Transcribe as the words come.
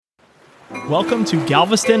Welcome to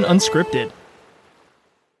Galveston Unscripted.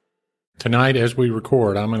 Tonight, as we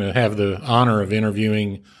record, I'm going to have the honor of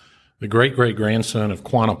interviewing the great-great-grandson of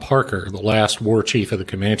Quanah Parker, the last war chief of the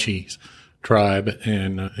Comanche tribe,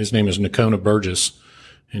 and his name is Nocona Burgess,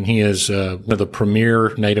 and he is one of the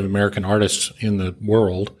premier Native American artists in the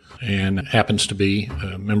world and happens to be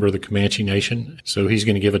a member of the Comanche Nation. So he's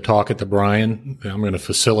going to give a talk at the Bryan. I'm going to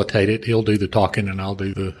facilitate it. He'll do the talking and I'll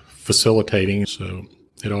do the facilitating. So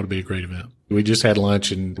it ought to be a great event. We just had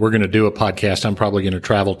lunch and we're going to do a podcast. I'm probably going to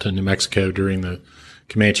travel to New Mexico during the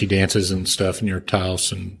Comanche dances and stuff near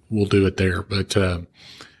Taos, and we'll do it there. But,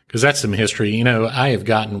 because that's some history. You know, I have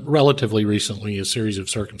gotten relatively recently a series of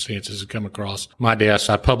circumstances that come across my desk.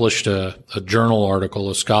 I published a journal article,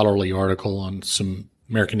 a scholarly article on some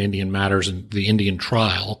American Indian matters and the Indian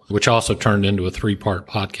trial, which also turned into a 3-part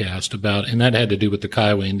podcast about, and that had to do with the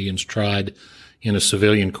Kiowa Indians tried in a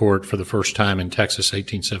civilian court for the first time in Texas,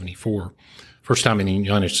 1874. First time in the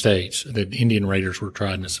United States that Indian raiders were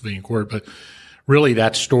tried in a civilian court. But really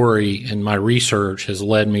that story and my research has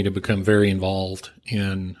led me to become very involved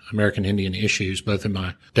in American Indian issues, both in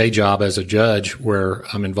my day job as a judge, where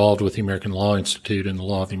I'm involved with the American Law Institute and the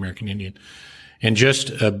Law of the American Indian, and just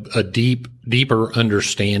a deeper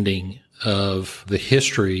understanding of the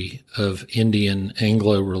history of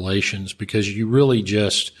Indian-Anglo relations, because you really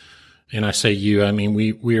just, and I say you, I mean,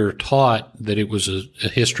 we are taught that it was a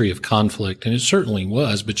history of conflict, and it certainly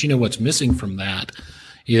was, but you know what's missing from that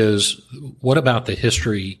is what about the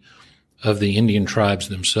history of the Indian tribes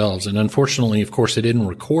themselves? And unfortunately, of course, they didn't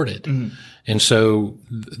record it. Mm-hmm. And so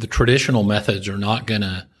the traditional methods are not going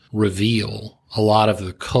to reveal a lot of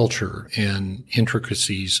the culture and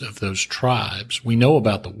intricacies of those tribes. We know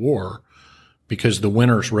about the war because the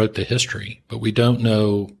winners wrote the history, but we don't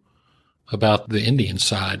know about the Indian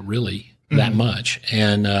side really that much.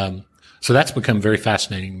 And so that's become very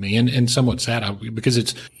fascinating to me and somewhat sad because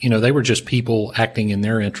it's, you know, they were just people acting in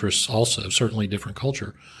their interests also, certainly different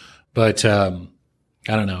culture. But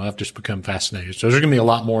I don't know. I've just become fascinated. So there's going to be a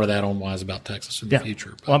lot more of that on Wise About Texas in the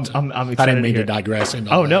future. But, well, I'm excited. I didn't mean to digress into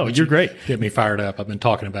all that. No, you're great. Get me fired up. I've been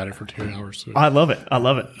talking about it for 2 hours. So. I love it.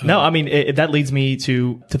 No, I mean, that leads me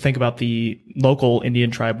to think about the local Indian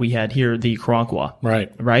tribe we had here, the Karankawa.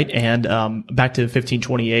 Right. And back to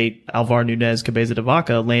 1528, Alvar Nunez Cabeza de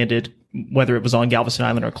Vaca landed, whether it was on Galveston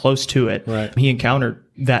Island or close to it. Right. He encountered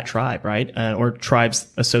that tribe, right? Or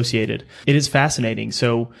tribes associated. It is fascinating.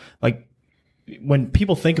 So, like, when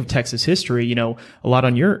people think of Texas history, you know, a lot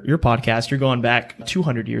on your podcast, you're going back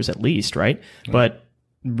 200 years at least, right? But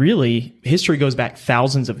really, history goes back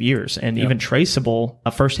thousands of years and even traceable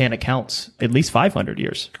firsthand accounts, at least 500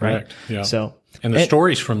 years, Correct. Right? Yeah. So, and the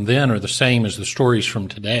stories from then are the same as the stories from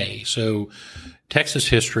today. So Texas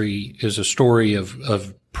history is a story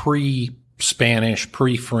of pre-Spanish,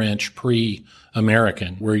 pre-French,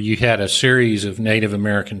 pre-American, where you had a series of Native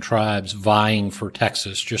American tribes vying for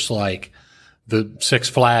Texas, just like the Six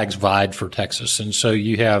Flags vied for Texas. And so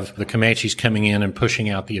you have the Comanches coming in and pushing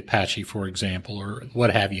out the Apache, for example, or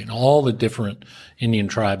what have you, and all the different Indian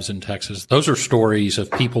tribes in Texas. Those are stories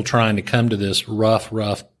of people trying to come to this rough,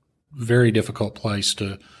 very difficult place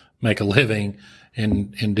to make a living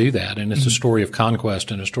and do that. And it's a story of conquest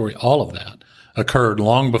and a story, all of that occurred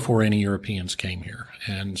long before any Europeans came here.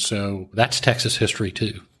 And so that's Texas history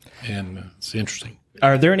too. And it's interesting.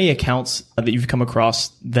 Are there any accounts that you've come across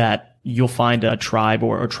that you'll find a tribe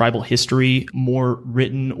or tribal history more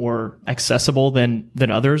written or accessible than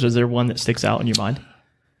others? Is there one that sticks out in your mind?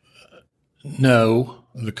 No.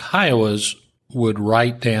 The Kiowas would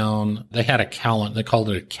write down, they had a calendar, they called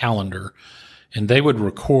it a calendar, and they would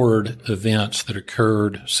record events that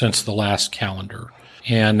occurred since the last calendar.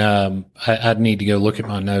 And I'd need to go look at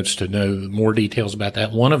my notes to know more details about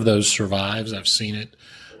that. One of those survives. I've seen it.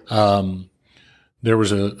 There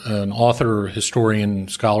was an author, historian,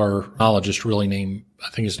 scholar, ethnologist really named,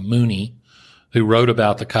 I think it's Mooney, who wrote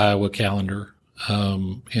about the Kiowa calendar,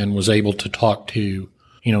 and was able to talk to,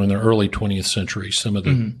 you know, in the early 20th century, some of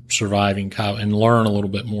the surviving Kiowa and learn a little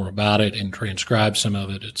bit more about it and transcribe some of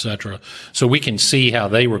it, et cetera. So we can see how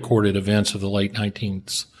they recorded events of the late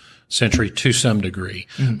 19th century to some degree,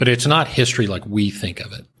 but it's not history like we think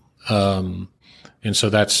of it. And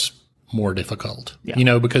so that's more difficult, you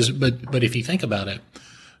know, because, but if you think about it,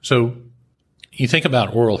 so you think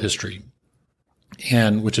about oral history,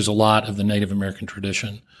 and which is a lot of the Native American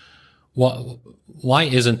tradition. Why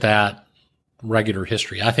isn't that regular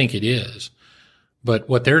history? I think it is, but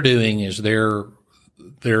what they're doing is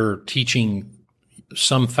they're teaching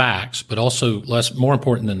some facts, but also more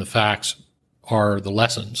important than the facts are the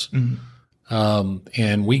lessons.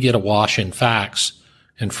 And we get awash in facts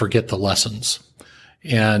and forget the lessons.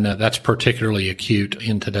 And that's particularly acute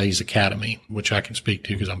in today's academy, which I can speak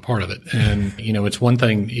to because I'm part of it. And, it's one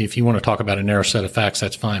thing, if you want to talk about a narrow set of facts,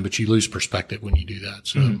 that's fine, but you lose perspective when you do that.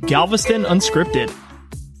 So Galveston Unscripted.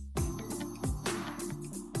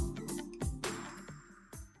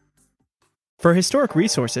 For historic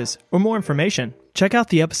resources or more information, check out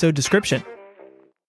the episode description.